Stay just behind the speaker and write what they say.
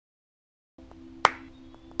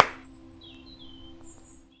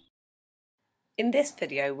In this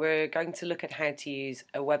video we're going to look at how to use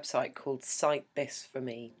a website called Cite This For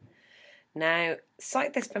Me. Now,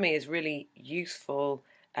 Cite This For Me is a really useful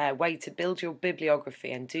way to build your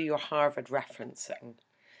bibliography and do your Harvard referencing.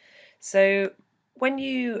 So when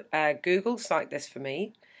you Google Cite This For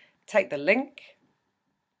Me, take the link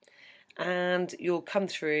and you'll come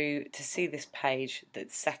through to see this page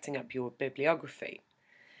that's setting up your bibliography.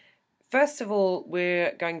 First of all,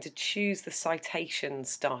 we're going to choose the citation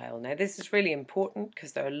style. Now this is really important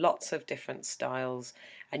because there are lots of different styles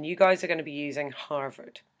and you guys are going to be using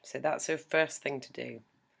Harvard. So that's our first thing to do.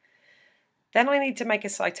 Then I need to make a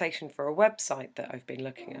citation for a website that I've been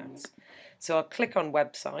looking at. So I'll click on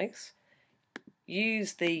website,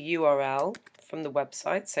 use the URL from the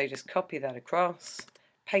website, so just copy that across,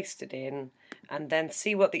 paste it in, and then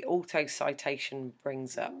see what the auto citation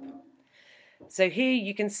brings up. So here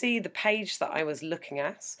you can see the page that I was looking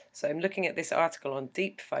at. So I'm looking at this article on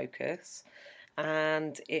deep focus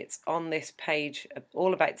and it's on this page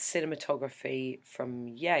all about cinematography from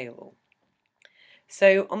Yale.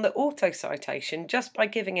 So on the auto citation, just by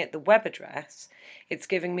giving it the web address, it's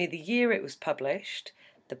giving me the year it was published,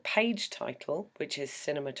 the page title, which is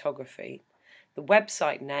cinematography, the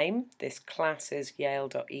website name, this class is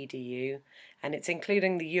yale.edu, and it's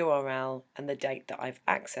including the URL and the date that I've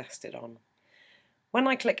accessed it on. When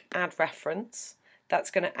I click Add Reference,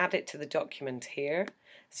 that's going to add it to the document here.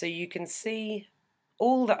 So you can see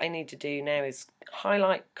all that I need to do now is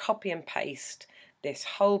highlight, copy and paste this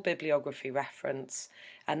whole bibliography reference,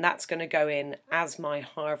 and that's going to go in as my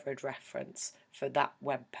Harvard reference for that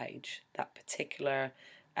web page, that particular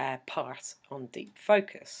part on deep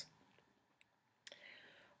focus.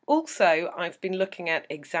 Also, I've been looking at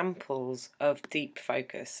examples of deep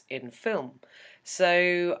focus in film.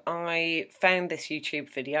 So I found this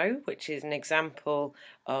YouTube video, which is an example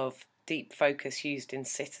of deep focus used in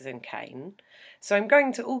Citizen Kane. So I'm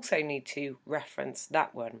going to also need to reference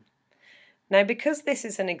that one. Now, because this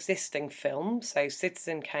is an existing film, so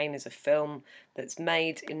Citizen Kane is a film that's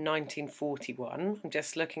made in 1941, I'm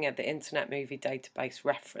just looking at the Internet Movie Database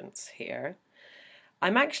reference here.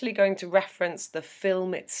 I'm actually going to reference the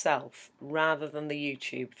film itself rather than the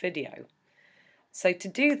YouTube video. So to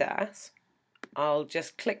do that, I'll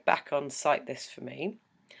just click back on Cite This For Me.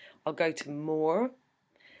 I'll go to More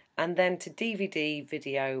and then to DVD,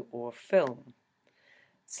 Video or Film.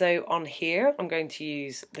 So on here, I'm going to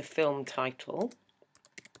use the film title.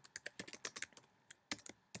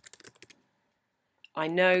 I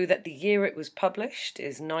know that the year it was published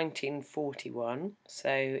is 1941,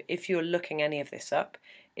 so if you're looking any of this up,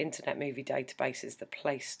 Internet Movie Database is the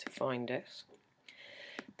place to find it.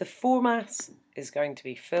 The format is going to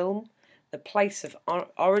be film, the place of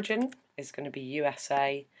origin is going to be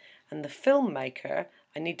USA, and the filmmaker,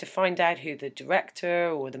 I need to find out who the director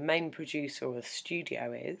or the main producer or the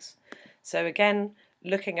studio is. So again,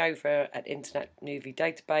 looking over at Internet Movie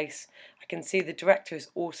Database, I can see the director is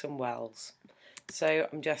Orson Welles. So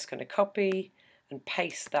I'm just going to copy and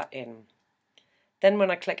paste that in. Then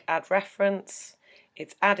when I click Add Reference,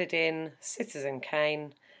 it's added in Citizen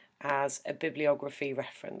Kane as a bibliography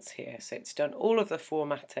reference here. So it's done all of the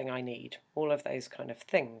formatting I need, all of those kind of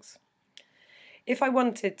things. If I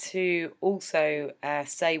wanted to also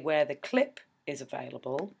say where the clip is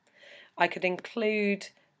available, I could include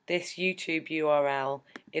this YouTube URL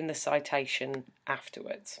in the citation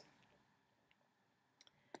afterwards.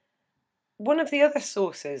 One of the other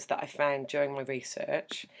sources that I found during my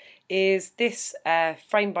research is this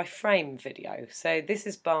frame by frame video. So this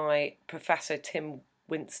is by Professor Tim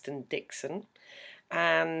Winston-Dixon,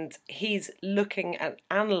 and he's looking at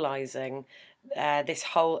analysing this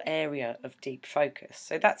whole area of deep focus.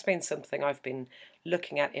 So that's been something I've been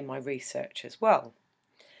looking at in my research as well.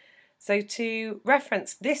 So to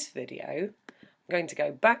reference this video, I'm going to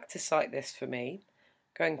go back to Cite This For Me,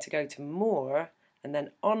 going to go to More, and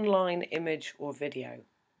then online image or video.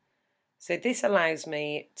 So this allows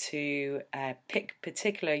me to pick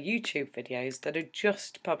particular YouTube videos that are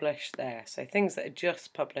just published there, so things that are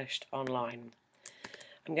just published online.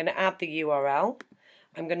 I'm going to add the URL.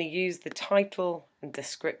 I'm going to use the title and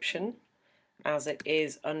description as it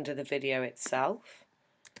is under the video itself.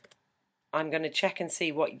 I'm going to check and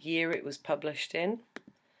see what year it was published in.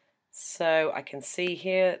 So I can see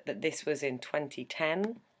here that this was in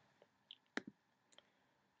 2010.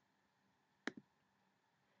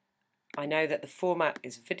 I know that the format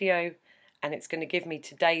is video and it's going to give me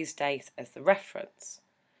today's date as the reference.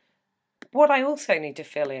 What I also need to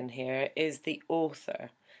fill in here is the author.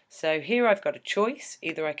 So here I've got a choice.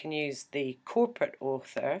 Either I can use the corporate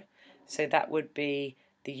author, so that would be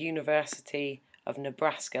the University of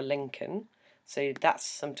Nebraska-Lincoln. So that's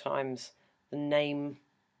sometimes the name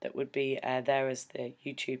that would be there as the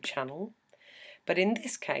YouTube channel. But in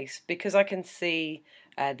this case, because I can see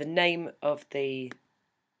the name of the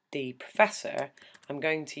professor, I'm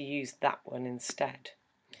going to use that one instead.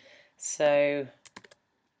 So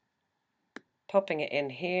popping it in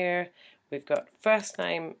here, we've got first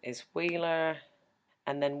name is Wheeler,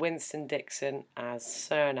 and then Winston Dixon as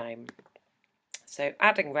surname. So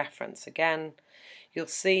adding reference again, you'll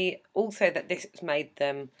see also that this has made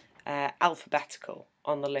them alphabetical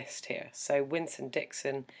on the list here. So Winston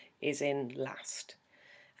Dixon is in last.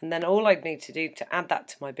 And then all I'd need to do to add that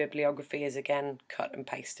to my bibliography is again cut and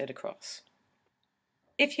paste it across.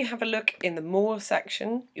 If you have a look in the More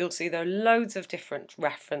section, you'll see there are loads of different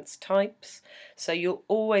reference types, so you'll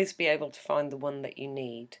always be able to find the one that you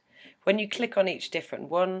need. When you click on each different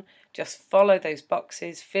one, just follow those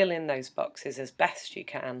boxes, fill in those boxes as best you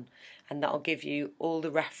can, and that'll give you all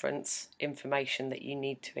the reference information that you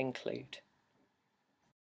need to include.